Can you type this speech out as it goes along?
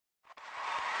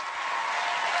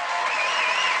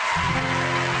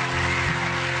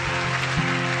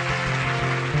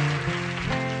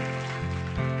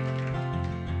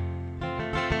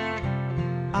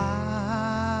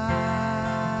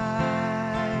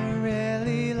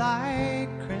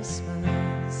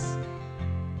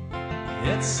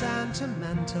It's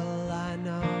sentimental, I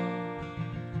know,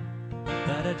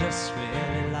 but I just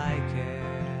really like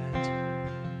it.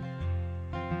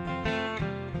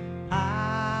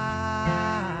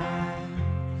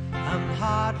 I'm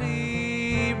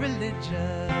hardly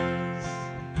religious.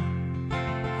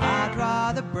 I'd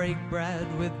rather break bread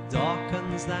with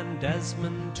Dawkins than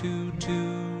Desmond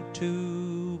Tutu,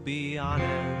 to be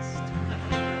honest.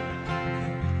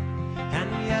 And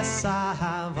yes, I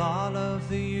have all of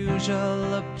the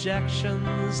usual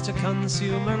objections to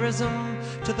consumerism,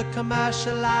 to the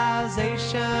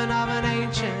commercialization of an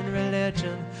ancient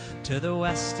religion, to the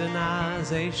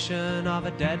westernization of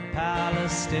a dead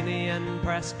Palestinian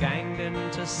press ganged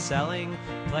into selling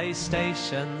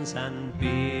PlayStations and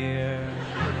beer.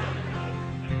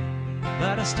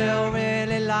 But I still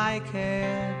really like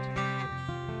it.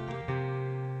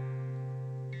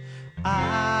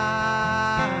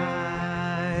 I'm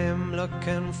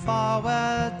looking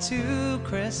forward to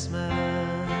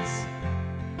Christmas,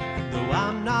 though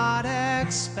I'm not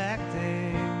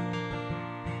expecting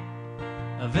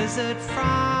a visit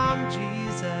from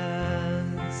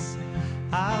Jesus.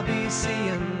 I'll be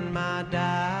seeing my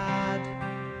dad,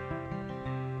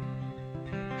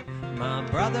 my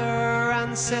brother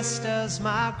and sisters,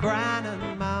 my gran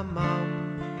and my mom.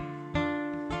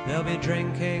 They'll be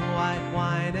drinking white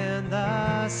wine in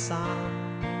the sun.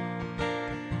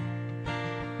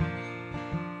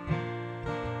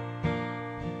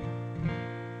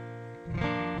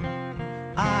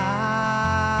 I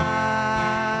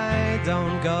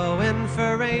don't go in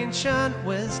for ancient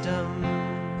wisdom.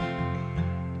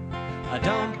 I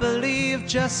don't believe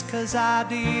just 'cause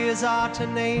ideas are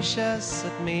tenacious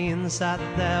it means that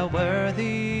they're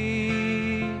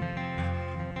worthy.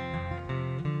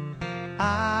 I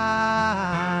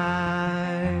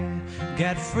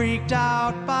get freaked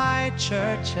out by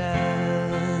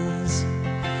churches.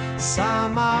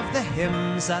 Some of the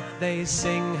hymns that they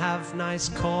sing have nice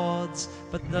chords,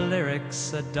 but the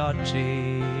lyrics are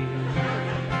dodgy.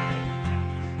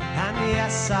 And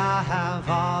yes, I have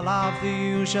all of the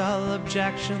usual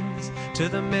objections to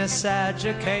the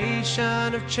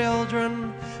miseducation of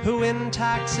children who in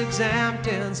tax-exempt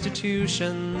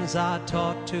institutions are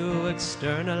taught to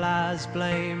externalize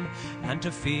blame and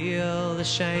to feel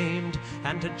ashamed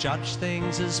and to judge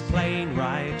things as plain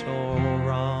right or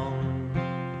wrong.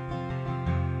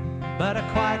 But I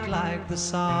quite like the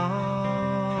songs.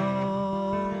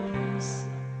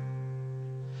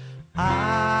 I'm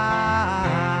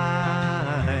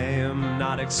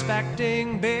not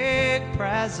expecting big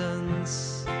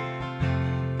presents.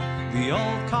 The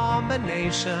old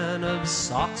combination of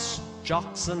socks,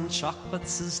 jocks and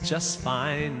chocolates is just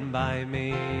fine by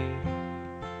me.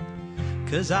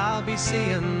 'Cause I'll be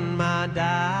seeing my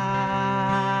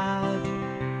dad,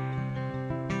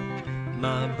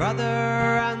 my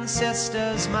brother and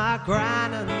sisters, my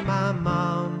gran and my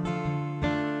mom.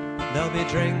 They'll be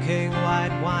drinking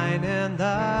white wine in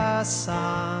the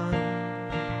sun.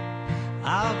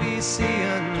 I'll be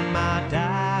seeing my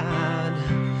dad,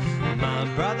 my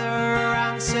brother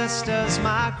and sisters,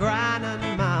 my gran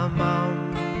and my mom.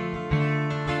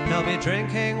 They'll be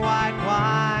drinking white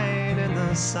wine in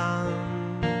the sun.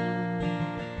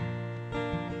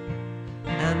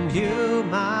 And you,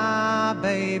 my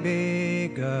baby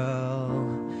girl,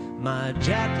 my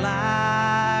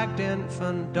jet-lagged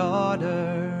infant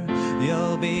daughter,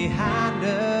 you'll be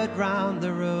handed round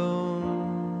the room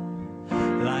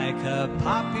like a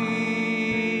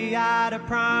puppy at a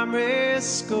primary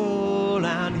school.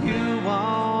 And you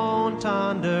won't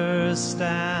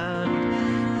understand,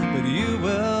 but you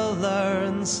will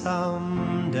learn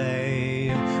someday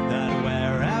that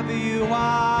wherever you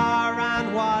are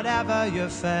and whatever you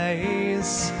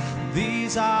face,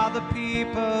 these are the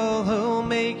people who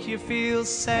make you feel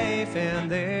safe in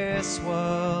this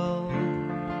world.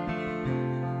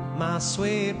 My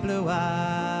sweet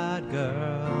blue-eyed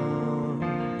girl.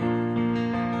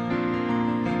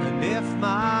 And if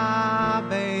my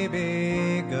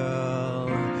baby girl,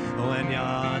 when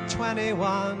you're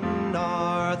 21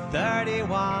 or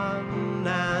 31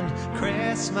 and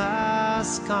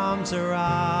Christmas comes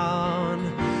around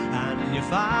and you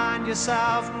find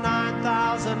yourself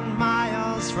 9,000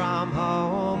 miles from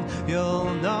home,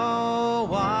 you'll know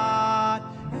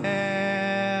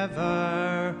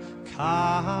whatever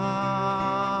comes.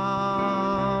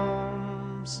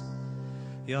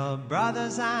 Your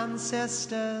brothers and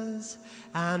sisters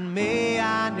and me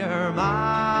and your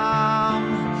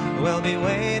mom will be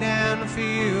waiting for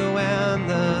you in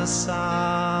the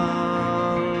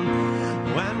sun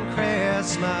when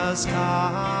Christmas comes.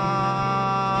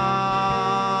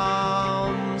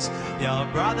 your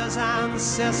brothers and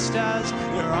sisters,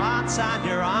 your aunts and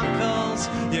your uncles,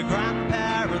 your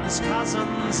grandparents,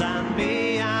 cousins, and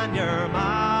me and your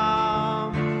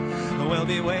mom. We'll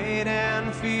be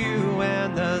waiting for you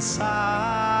in the sun,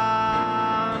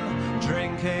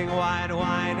 drinking white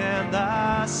wine in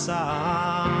the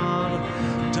sun.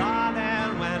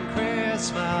 Darling, when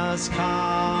Christmas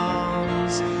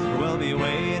comes, we'll be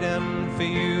waiting for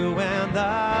you in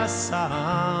the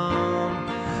sun,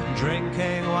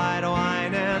 drinking white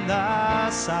wine in the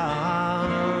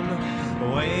sun,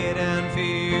 waiting for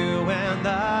you in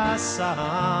the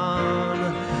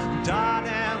sun.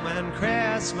 Darling, when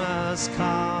Christmas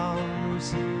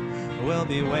comes, we'll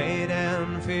be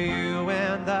waiting for you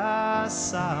in the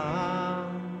sun,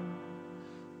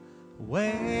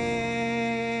 waiting.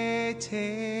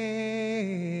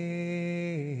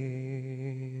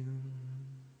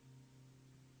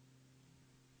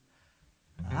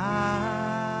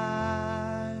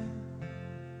 I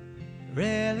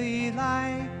really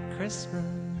like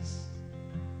Christmas.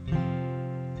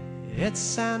 It's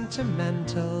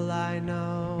sentimental, I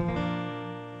know.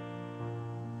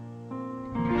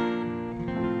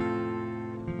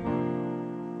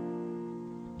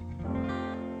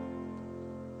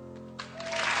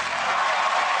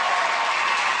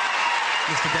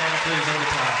 Mr. Dan, please, on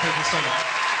guitar. Thank you so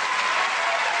much.